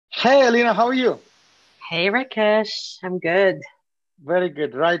Hey, Alina, how are you? Hey Rakesh, I'm good. Very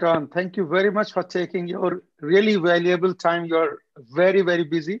good. Right on. Thank you very much for taking your really valuable time. You're very, very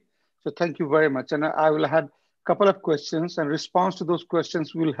busy. So thank you very much. And I will have a couple of questions, and response to those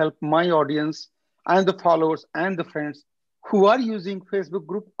questions will help my audience and the followers and the friends who are using Facebook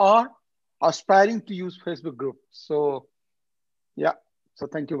group or aspiring to use Facebook group. So yeah. So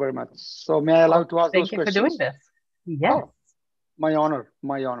thank you very much. So may I allow Well, to ask those thank you for doing questions? this. Yes. Oh, my honor,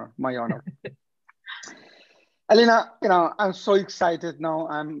 my honor, my honor. Alina, I'm so excited now.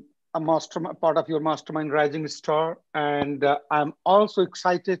 I'm part of your mastermind Rising Star, and I'm also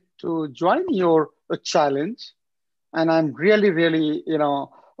excited to join your challenge. And I'm really, really,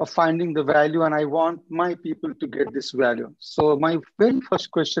 finding the value, and I want my people to get this value. So my very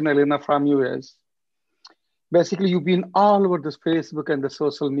first question, Alina, from you is basically you've been all over this Facebook and the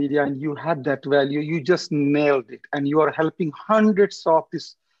social media, and you had that value. You just nailed it, and you are helping hundreds of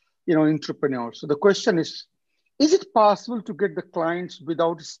these, entrepreneurs. So the question is it possible to get the clients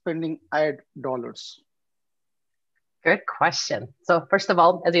without spending ad dollars? Good question. So first of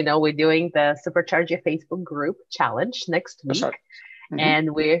all, as you know, we're doing the Supercharge Your Facebook group challenge next That's week, right. Hmm.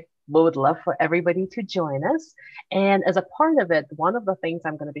 and we would love for everybody to join us. And as a part of it, one of the things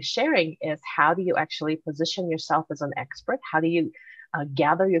I'm going to be sharing is how do you actually position yourself as an expert? How do you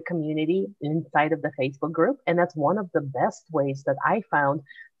gather your community inside of the Facebook group? And that's one of the best ways that I found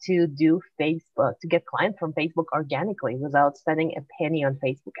to do Facebook, to get clients from Facebook organically without spending a penny on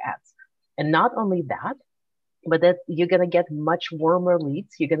Facebook ads. And not only that, but that you're going to get much warmer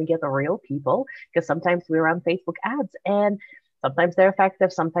leads. You're going to get the real people because sometimes we run Facebook ads and sometimes they're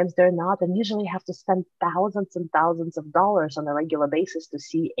effective, sometimes they're not. And usually you have to spend thousands and thousands of dollars on a regular basis to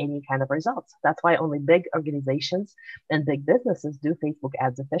see any kind of results. That's why only big organizations and big businesses do Facebook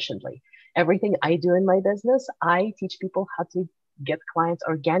ads efficiently. Everything I do in my business, I teach people how to get clients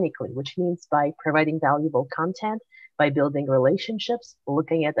organically, which means by providing valuable content, by building relationships,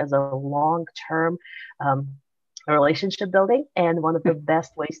 looking at it as a long-term um, relationship building. And one of the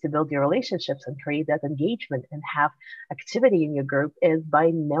best ways to build your relationships and create that engagement and have activity in your group is by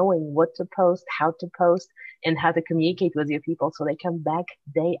knowing what to post, and how to communicate with your people so they come back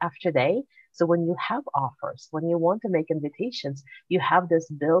day after day. So when you have offers, when you want to make invitations, you have this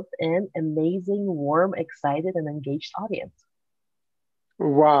built in, amazing, warm, excited, and engaged audience.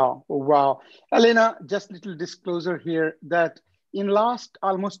 Wow, wow. Elena, just little disclosure here that in last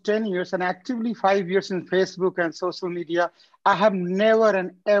almost 10 years and actively 5 years in Facebook and social media, I have never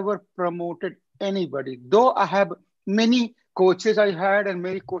and ever promoted anybody. Though I have many coaches I had and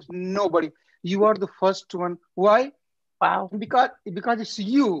many coaches, nobody. You are the first one. Why? Wow. Because it's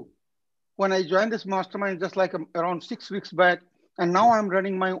you. When I joined this mastermind just like around 6 weeks back, and now I'm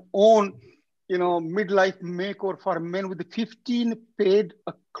running my own, midlife makeover for men with 15 paid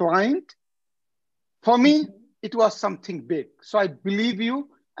a client. For me, it was something big. So I believe you,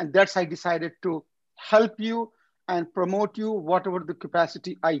 and that's I decided to help you and promote you whatever the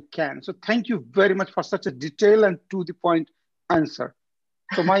capacity I can. So thank you very much for such a detailed and to the point answer.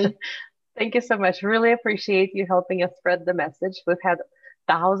 So my Thank you so much. Really appreciate you helping us spread the message. We've had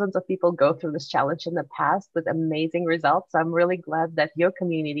thousands of people go through this challenge in the past with amazing results. I'm really glad that your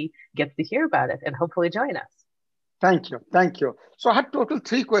community gets to hear about it and hopefully join us. thank you, thank you. So I had total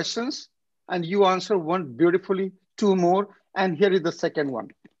three questions, and you answer one beautifully, two more, and here is the second one.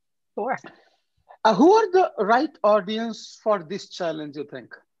 Sure. Who are the right audience for this challenge? You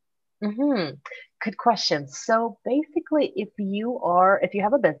think? Hmm. Good question. So basically, if you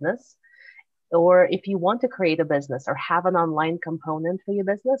have a business, or if you want to create a business or have an online component for your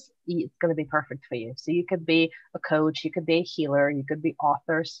business, it's going to be perfect for you. So you could be a coach, you could be a healer, you could be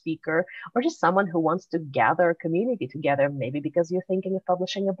author, speaker, or just someone who wants to gather a community together, maybe because you're thinking of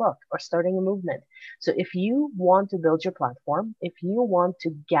publishing a book or starting a movement. So if you want to build your platform, if you want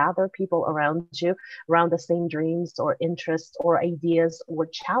to gather people around you, around the same dreams or interests or ideas or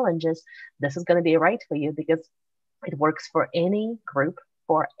challenges, this is going to be right for you because it works for any group,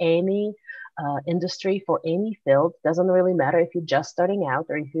 for any industry, for any field. Doesn't really matter if you're just starting out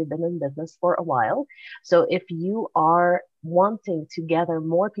or if you've been in business for a while. So if you are wanting to gather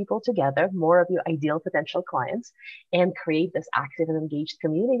more people together, more of your ideal potential clients, and create this active and engaged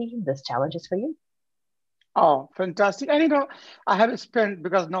community, this challenge is for you. Oh, fantastic! And I have spent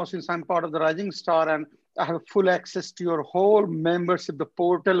because now since I'm part of the Rising Star and I have full access to your whole membership, the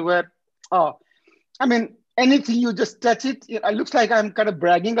portal where, oh, I mean, anything you just touch it, it looks like I'm kind of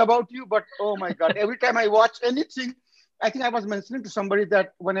bragging about you. But oh my God, every time I watch anything, I think I was mentioning to somebody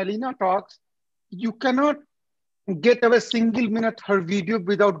that when Alina talks, you cannot get away single minute her video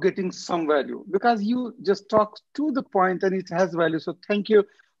without getting some value because you just talk to the point and it has value. So thank you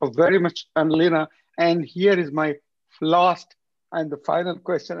very much, Lena. And here is my last and the final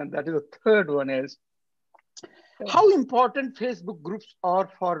question, and that is the third one is, Sure. how important Facebook groups are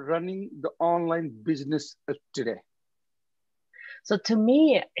for running the online business today? So to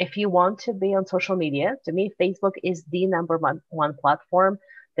me, if you want to be on social media, to me, Facebook is the number one platform.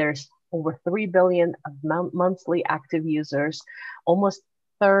 There's over 3 billion of monthly active users. Almost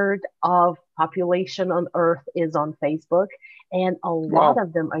third of population on earth is on Facebook. And a lot Wow.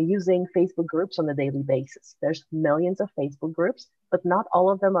 of them are using Facebook groups on a daily basis. There's millions of Facebook groups, but not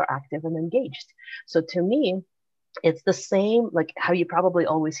all of them are active and engaged. So to me, it's the same like how you probably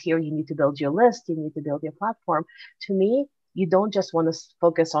always hear you need to build your list, you need to build your platform. To me, you don't just want to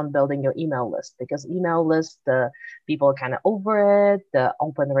focus on building your email list because email list, the people are kind of over it, the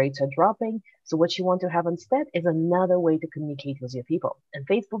open rates are dropping. So what you want to have instead is another way to communicate with your people. And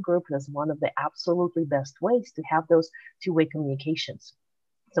Facebook group is one of the absolutely best ways to have those two-way communications.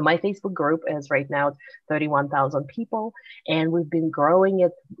 So my Facebook group is right now 31,000 people, and we've been growing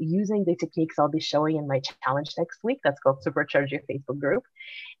it using the techniques I'll be showing in my challenge next week. That's called Supercharge Your Facebook group.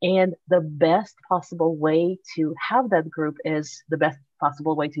 And the best possible way to have that group is the best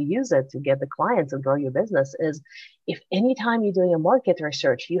possible way to use it to get the clients and grow your business is if anytime you're doing a market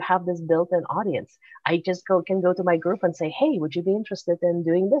research, you have this built-in audience. I just can go to my group and say, hey, would you be interested in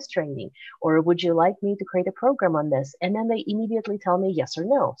doing this training? Or would you like me to create a program on this? And then they immediately tell me yes or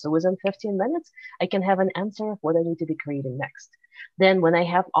no. So within 15 minutes, I can have an answer of what I need to be creating next. Then when I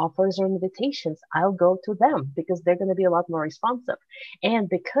have offers or invitations, I'll go to them because they're going to be a lot more responsive. And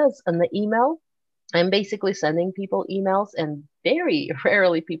because in the email, I'm basically sending people emails, and very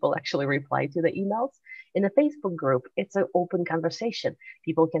rarely people actually reply to the emails. In a Facebook group, it's an open conversation.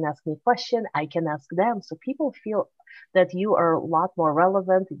 People can ask me questions, I can ask them. So people feel that you are a lot more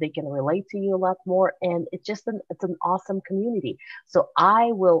relevant, they can relate to you a lot more, and it's an awesome community. So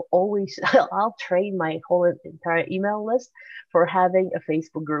I will always I'll trade my whole entire email list for having a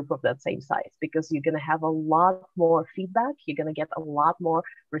Facebook group of that same size because you're going to have a lot more feedback, you're going to get a lot more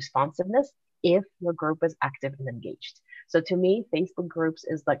responsiveness if your group is active and engaged. So to me, Facebook groups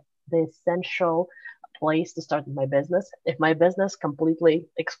is like the essential place to start my business. If my business completely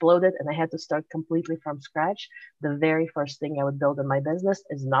exploded and I had to start completely from scratch, the very first thing I would build in my business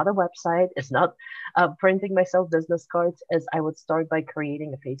is not a website, it's not printing myself business cards, is I would start by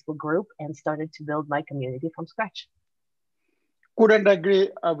creating a Facebook group and started to build my community from scratch. Couldn't agree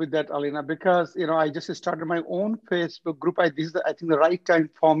with that, Alina, because I just started my own Facebook group. This is, I think, the right time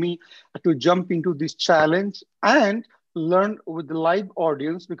for me to jump into this challenge and learn with the live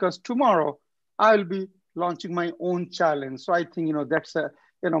audience because tomorrow I'll be launching my own challenge. So I think that's a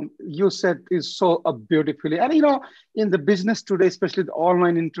you said is so beautifully, and in the business today, especially the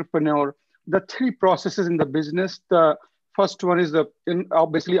online entrepreneur, the three processes in the business. The first one is the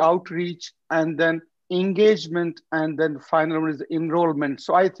basically outreach, and then engagement, and then the final one is the enrollment.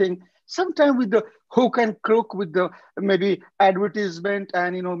 So I think sometime with the hook and crook, with the maybe advertisement,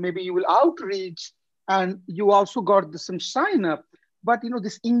 and maybe you will outreach, and you also got some sign up. But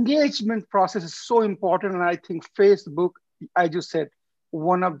this engagement process is so important, and I think Facebook, as you said,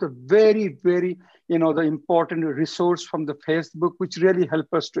 one of the very, very the important resource from the Facebook, which really help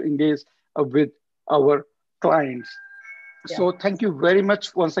us to engage with our clients. Yeah. So thank you very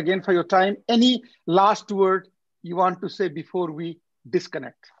much once again for your time. Any last word you want to say before we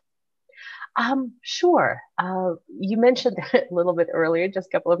disconnect? Sure. You mentioned a little bit earlier, just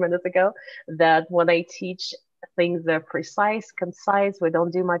a couple of minutes ago, that when I teach things are precise, concise, we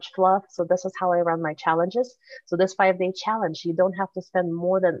don't do much fluff. So this is how I run my challenges. So this 5-day challenge, you don't have to spend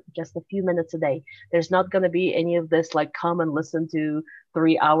more than just a few minutes a day. There's not going to be any of this like come and listen to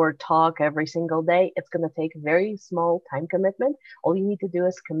 3-hour talk every single day. It's going to take very small time commitment. All you need to do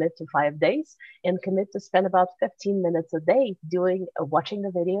is commit to 5 days and commit to spend about 15 minutes a day doing watching the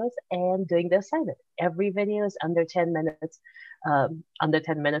videos and doing the assignment. Every video is under 10 minutes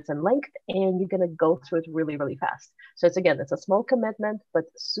in length, and you're going to go through it really, really fast. So it's a small commitment, but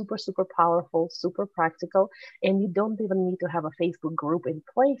super, super powerful, super practical. And you don't even need to have a Facebook group in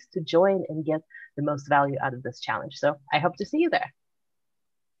place to join and get the most value out of this challenge. So I hope to see you there.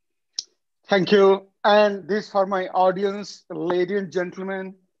 Thank you. And this for my audience, ladies and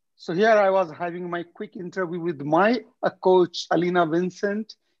gentlemen. So here I was having my quick interview with my coach, Alina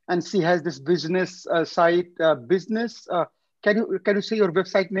Vincent, and she has this business site, business. Can you say your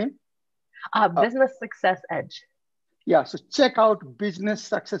website name? Business Success Edge. Yeah, so check out Business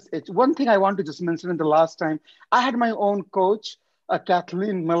Success Edge. One thing I want to just mention in the last time, I had my own coach,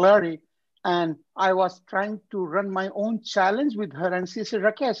 Kathleen Mallory, and I was trying to run my own challenge with her. And she said,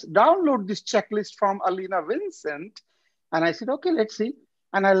 Rakesh, download this checklist from Alina Vincent. And I said, okay, let's see.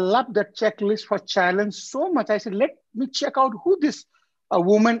 And I love that checklist for challenge so much. I said, let me check out who this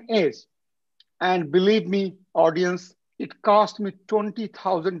woman is. And believe me, audience, it cost me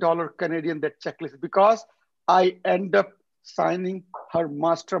 $20,000 Canadian, that checklist, because I end up signing her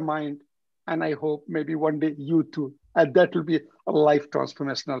mastermind. And I hope maybe one day you too. And that will be a life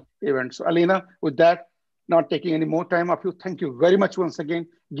transformational event. So, Alina, with that, not taking any more time of you, thank you very much once again,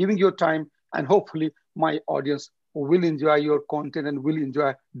 giving your time. And hopefully, my audience will enjoy your content and will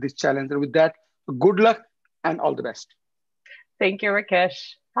enjoy this challenge. And with that, good luck and all the best. Thank you,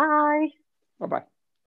 Rakesh. Bye. Bye bye.